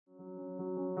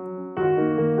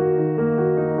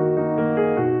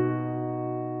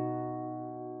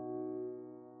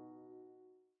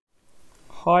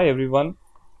Hi everyone,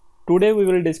 today we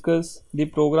will discuss the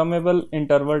programmable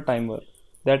interval timer,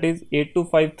 that is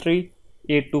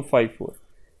 8253-8254.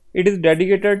 It is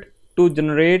dedicated to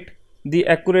generate the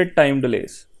accurate time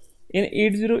delays. In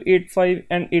 8085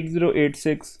 and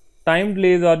 8086, time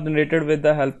delays are generated with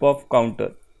the help of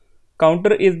counter.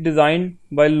 Counter is designed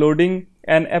by loading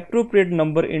an appropriate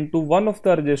number into one of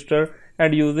the register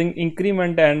and using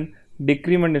increment and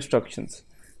decrement instructions.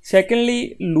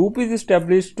 Secondly, loop is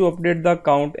established to update the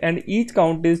count, and each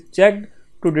count is checked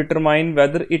to determine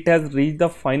whether it has reached the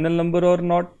final number or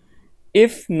not.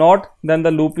 If not, then the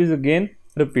loop is again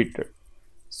repeated.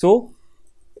 So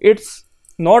it's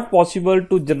not possible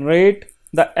to generate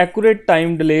the accurate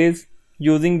time delays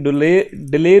using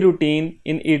delay routine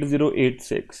in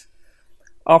 8086.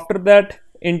 After that,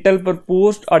 Intel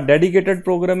proposed a dedicated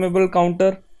programmable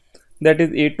counter, that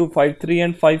is 8253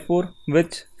 and 54,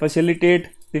 which facilitate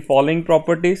the following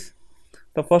properties.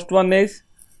 The first one is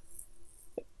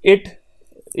it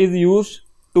is used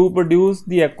to produce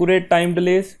the accurate time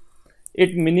delays.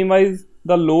 It minimizes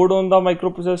the load on the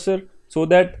microprocessor so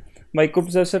that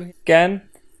microprocessor can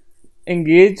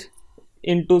engage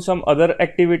into some other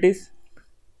activities.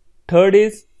 Third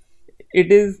is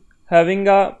it is having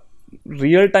a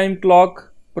real-time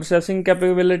clock processing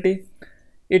capability.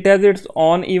 It has its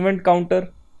own event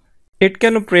counter. It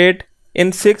can operate in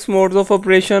 6 modes of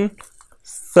operation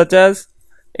such as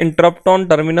interrupt on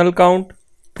terminal count,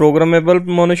 programmable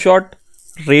monoshot,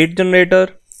 rate generator,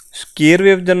 scare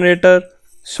wave generator,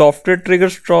 software trigger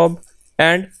strobe,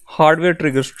 and hardware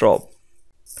trigger strobe.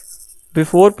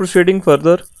 Before proceeding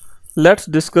further, let's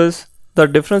discuss the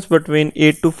difference between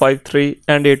 8253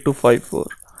 and 8254.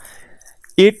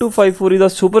 8254 is a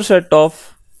superset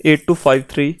of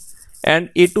 8253, and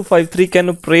 8253 can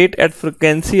operate at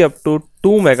frequency up to 2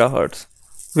 MHz,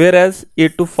 whereas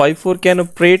 8254 can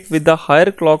operate with the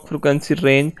higher clock frequency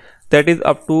range, that is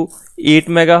up to 8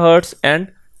 MHz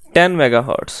and 10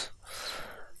 MHz.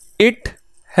 It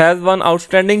has one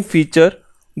outstanding feature,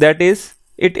 that is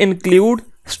it includes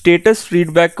status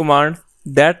feedback command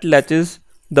that latches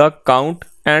the count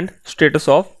and status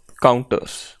of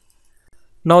counters.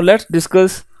 Now let's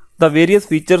discuss the various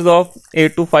features of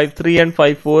 8253 and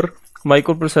 54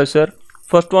 microprocessor.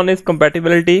 First one is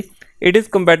compatibility. It is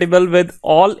compatible with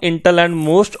all Intel and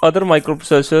most other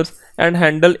microprocessors and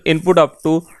handle input up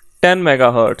to 10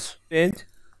 MHz range.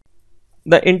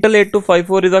 The Intel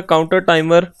 8254 is a counter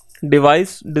timer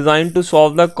device designed to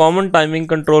solve the common timing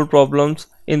control problems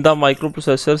in the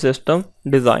microprocessor system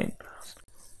design,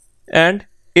 and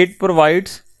it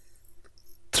provides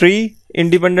 3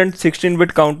 independent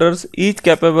 16-bit counters, each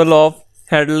capable of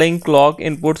handling clock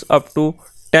inputs up to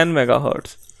 10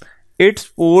 MHz. It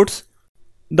supports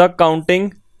the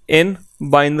counting in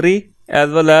binary as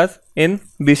well as in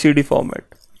BCD format.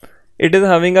 It is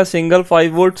having a single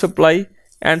 5-volt supply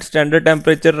and standard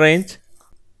temperature range.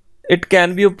 It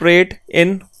can be operated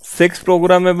in 6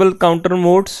 programmable counter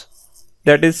modes,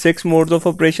 that is 6 modes of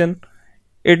operation.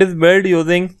 It is built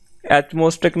using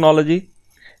HMOS technology,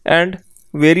 and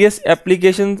various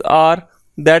applications are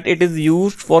that it is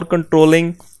used for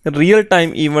controlling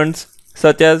real-time events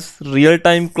such as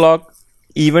real-time clock,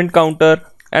 event counter,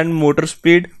 and motor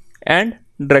speed and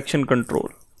direction control.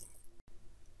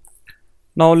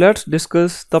 Now let's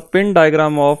discuss the pin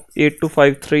diagram of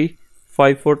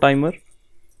 8253-54 timer.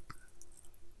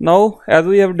 Now, as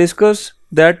we have discussed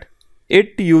that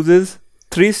it uses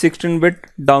 3 16-bit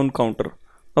down counter.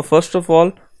 Now first of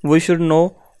all, we should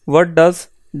know what does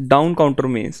down counter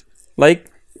means. Like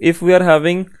if we are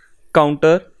having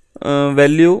counter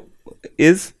value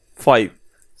is 5,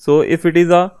 so if it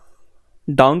is a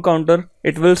down counter,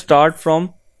 it will start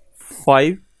from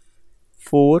 5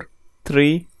 4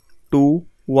 3 2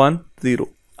 1 0.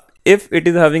 If it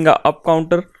is having a up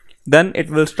counter, then it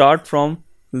will start from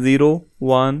 0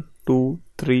 1 2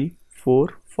 3 4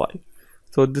 5.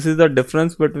 So this is the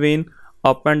difference between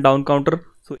up and down counter.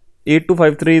 So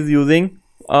 8253 is using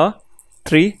a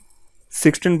 3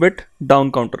 16-bit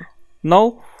down counter.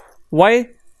 Now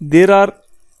why there are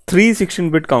 3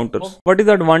 16-bit counters? What is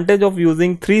the advantage of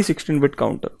using 3 16-bit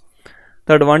counter?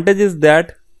 The advantage is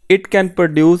that it can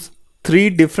produce 3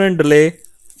 different delay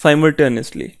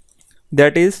simultaneously.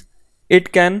 That is,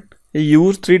 it can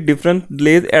use 3 different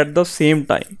delays at the same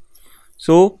time.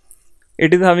 So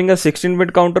it is having a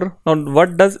 16-bit counter. Now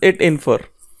what does it infer?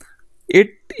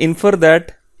 It infer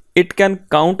that it can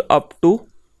count up to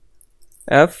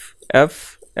F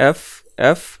F F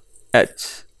F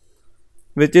H,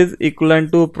 which is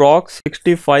equivalent to approx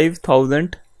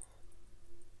 65,000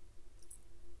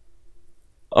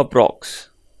 approx,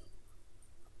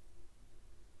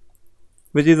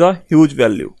 which is a huge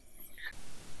value.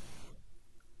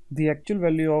 The actual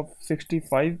value of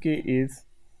 65K is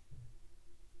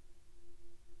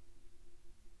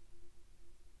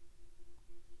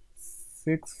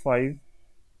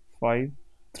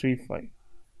 65535.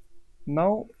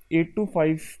 Now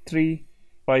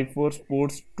 825354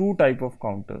 supports two type of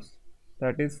counters.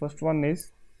 That is, first one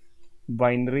is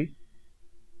binary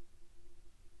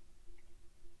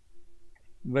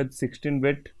with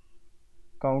 16-bit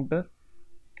counter.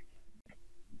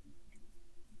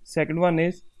 Second one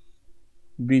is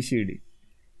BCD.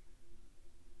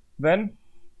 When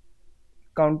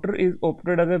counter is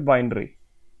operated as a binary,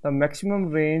 the maximum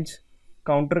range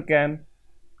counter can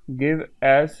give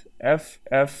as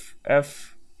FFFFH.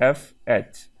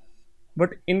 But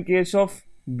in case of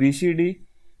BCD,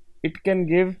 it can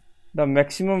give the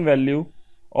maximum value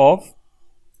of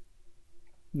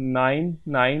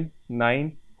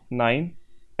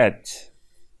 9999H.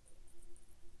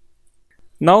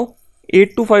 Now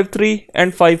 8253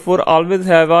 and 54 always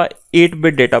have a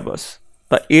 8-bit data bus.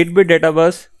 The 8-bit data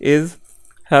bus is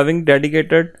having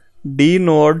dedicated D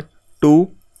node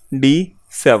to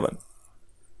D7.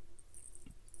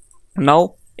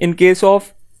 Now in case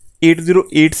of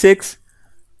 8086,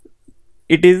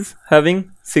 it is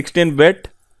having 16-bit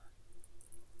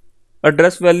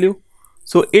address value,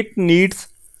 so it needs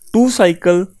 2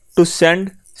 cycle to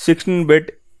send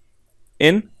 16-bit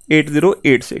in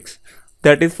 8086.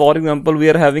 That is, for example, we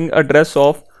are having address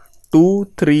of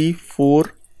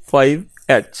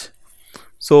 2345H.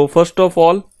 So first of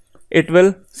all, it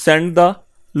will send the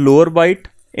lower byte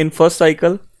in first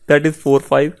cycle, that is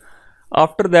 45.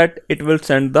 After that, it will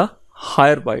send the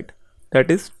higher byte, that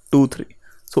is 23.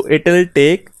 So it will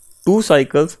take 2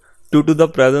 cycles due to the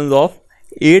presence of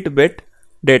 8-bit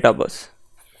data bus.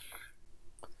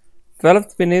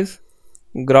 12th pin is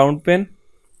ground pin.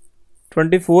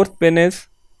 24th pin is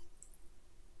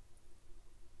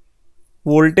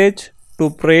voltage to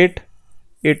operate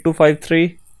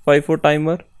 825354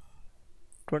 timer.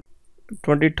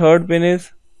 23rd pin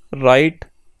is write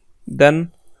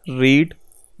then read,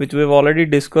 which we have already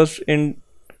discussed in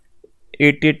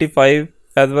 8085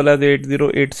 as well as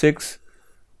 8086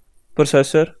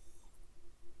 processor.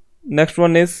 Next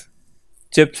one is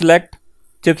chip select.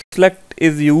 Chip select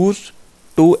is used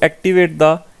to activate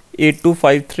the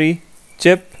 8253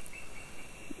 chip.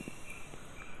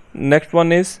 Next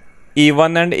one is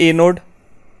A1 and A node.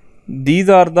 These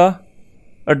are the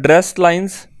address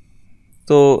lines.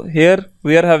 So here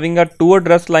we are having a 2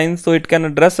 address lines, so it can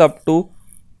address up to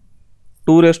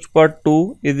 2 raised to power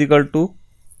 2 is equal to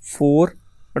 4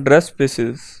 address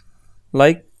spaces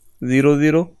like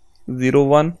 00,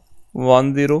 01,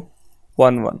 10,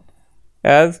 11.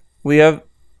 As we have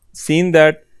seen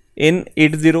that in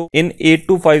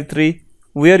 8253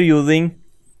 we are using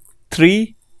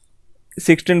 3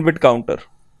 16-bit counter.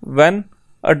 When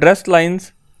address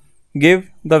lines give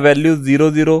the value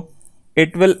 00,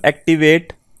 it will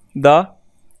activate the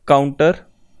counter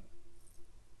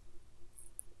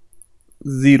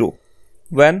 0.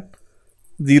 When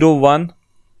 01,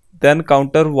 then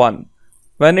counter 1.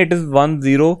 When it is 10,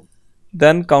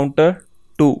 then counter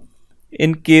 2.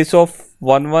 In case of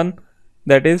 11,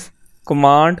 that is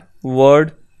command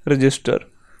word register,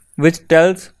 which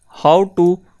tells how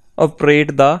to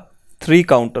operate the 3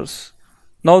 counters.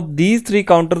 Now these 3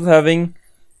 counters having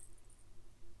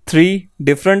 3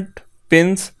 different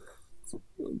pins,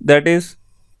 that is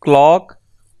clock,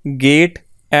 gate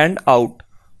and out.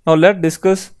 Now let's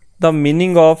discuss the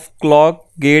meaning of clock,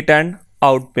 gate and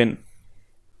out pin.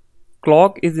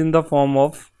 Clock is in the form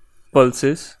of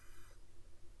pulses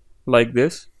like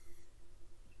this.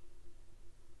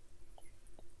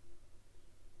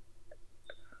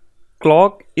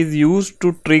 Clock is used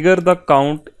to trigger the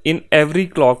count in every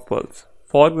clock pulse.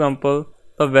 For example,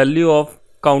 the value of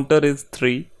counter is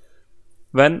 3.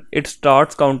 When it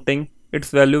starts counting,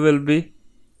 its value will be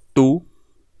 2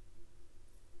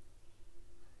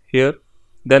 here.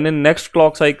 Then in next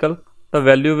clock cycle, the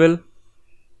value will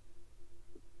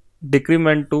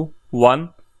decrement to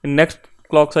 1. In next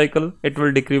clock cycle, it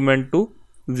will decrement to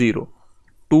 0.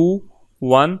 2,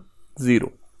 1,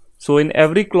 0. So in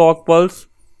every clock pulse,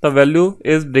 the value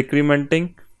is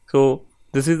decrementing. So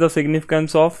this is the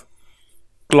significance of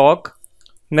clock.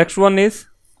 Next one is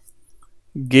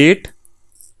gate.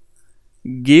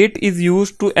 Gate is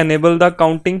used to enable the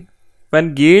counting.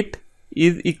 When gate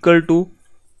is equal to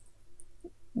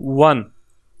 1,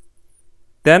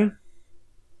 then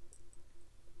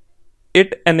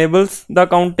it enables the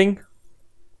counting.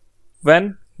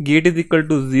 When gate is equal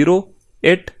to 0,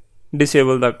 it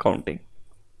disables the counting.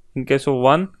 In case of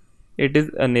 1, it is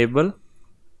enable.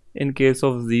 In case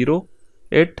of 0,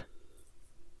 it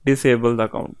disable the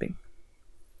counting.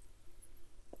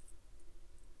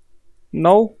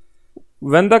 Now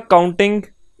when the counting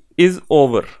is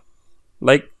over,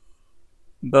 like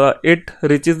it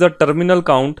reaches the terminal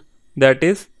count, that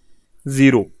is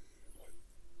 0.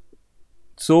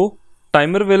 So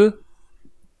timer will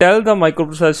tell the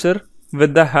microprocessor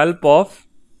with the help of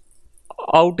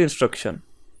out instruction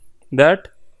that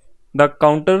the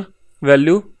counter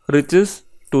value reaches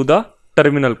to the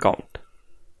terminal count.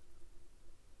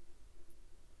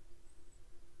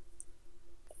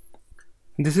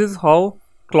 This is how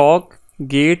clock,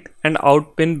 gate and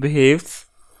out pin behaves,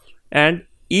 and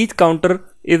each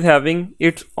counter is having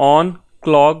its own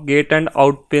clock, gate and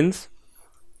out pins,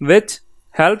 which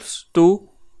helps to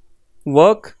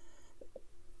work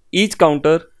each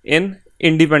counter in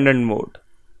independent mode.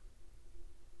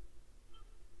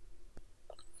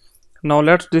 Now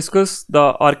let's discuss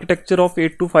the architecture of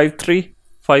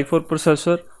 825354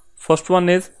 processor. First one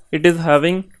is it is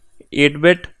having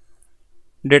 8-bit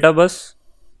data bus,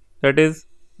 that is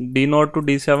D0 to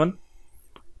D7.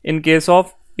 In case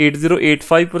of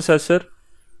 8085 processor,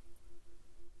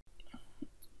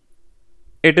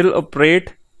 it will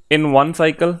operate in one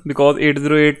cycle because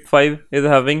 8085 is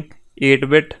having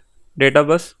 8-bit data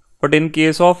bus, but in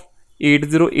case of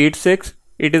 8086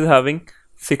 it is having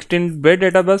 16-bit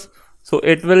data bus, so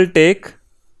it will take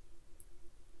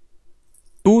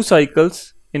 2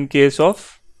 cycles in case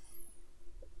of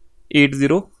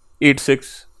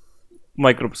 8086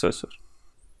 microprocessor.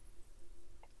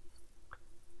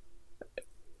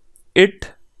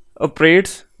 It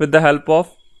operates with the help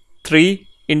of 3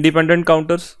 independent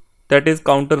counters, that is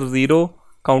counter 0,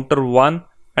 counter 1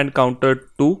 and counter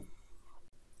 2.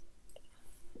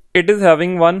 It is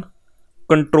having one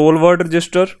control word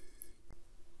register.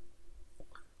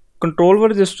 Control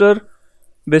word register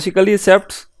basically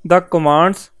accepts the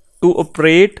commands to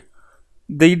operate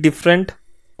the different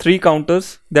 3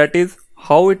 counters, that is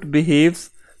how it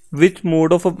behaves, which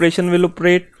mode of operation will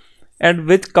operate and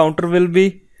which counter will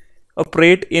be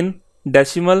operate in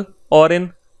decimal or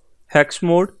in hex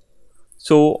mode.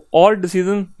 So all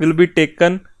decisions will be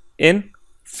taken in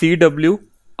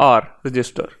CWR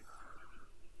register.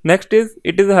 Next is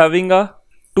it is having a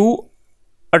 2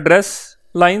 address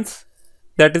lines,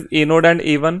 that is A node and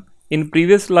A1. In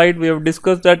previous slide we have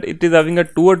discussed that it is having a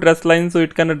 2 address lines, so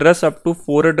it can address up to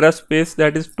 4 address space,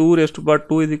 that is 2 raised to power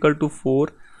 2 is equal to 4,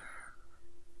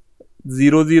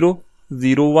 0 0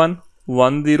 0 1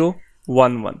 1 0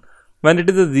 1 1. When it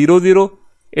is a 0 0,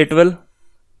 it will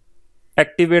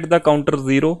activate the counter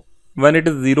 0. When it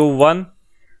is 0 1,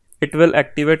 it will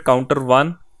activate counter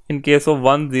 1. In case of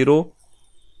 1 0,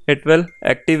 it will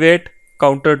activate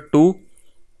counter 2.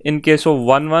 In case of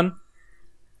 1 1,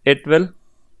 it will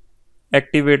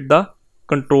activate the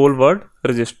control word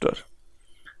register.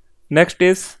 Next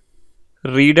is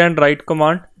read and write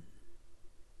command.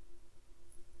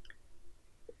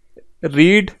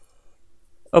 Read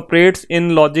operates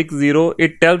in logic 0.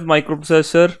 It tells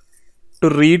microprocessor to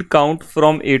read count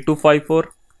from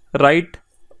 8254. Write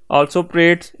also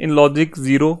operates in logic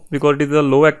 0 because it is a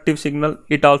low active signal.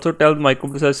 It also tells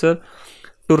microprocessor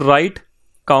to write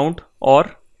count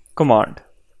or command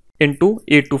into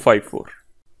 8254.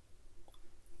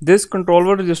 This control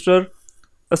word register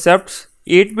accepts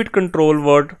 8-bit control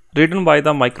word written by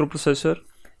the microprocessor,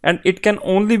 and it can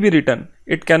only be written,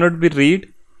 it cannot be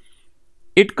read.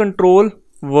 It control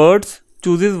words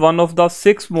chooses one of the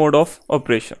 6 mode of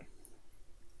operation.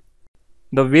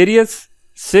 The various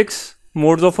 6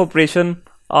 modes of operation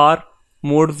are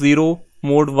mode 0,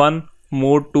 mode 1,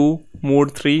 mode 2,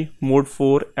 mode 3, mode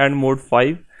 4 and mode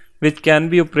 5, which can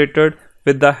be operated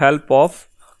with the help of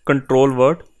control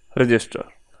word register.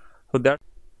 So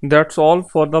that's all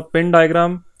for the pin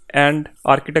diagram and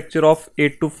architecture of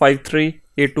 8253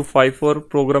 8254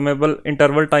 programmable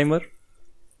interval timer.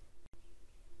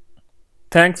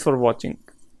 Thanks for watching.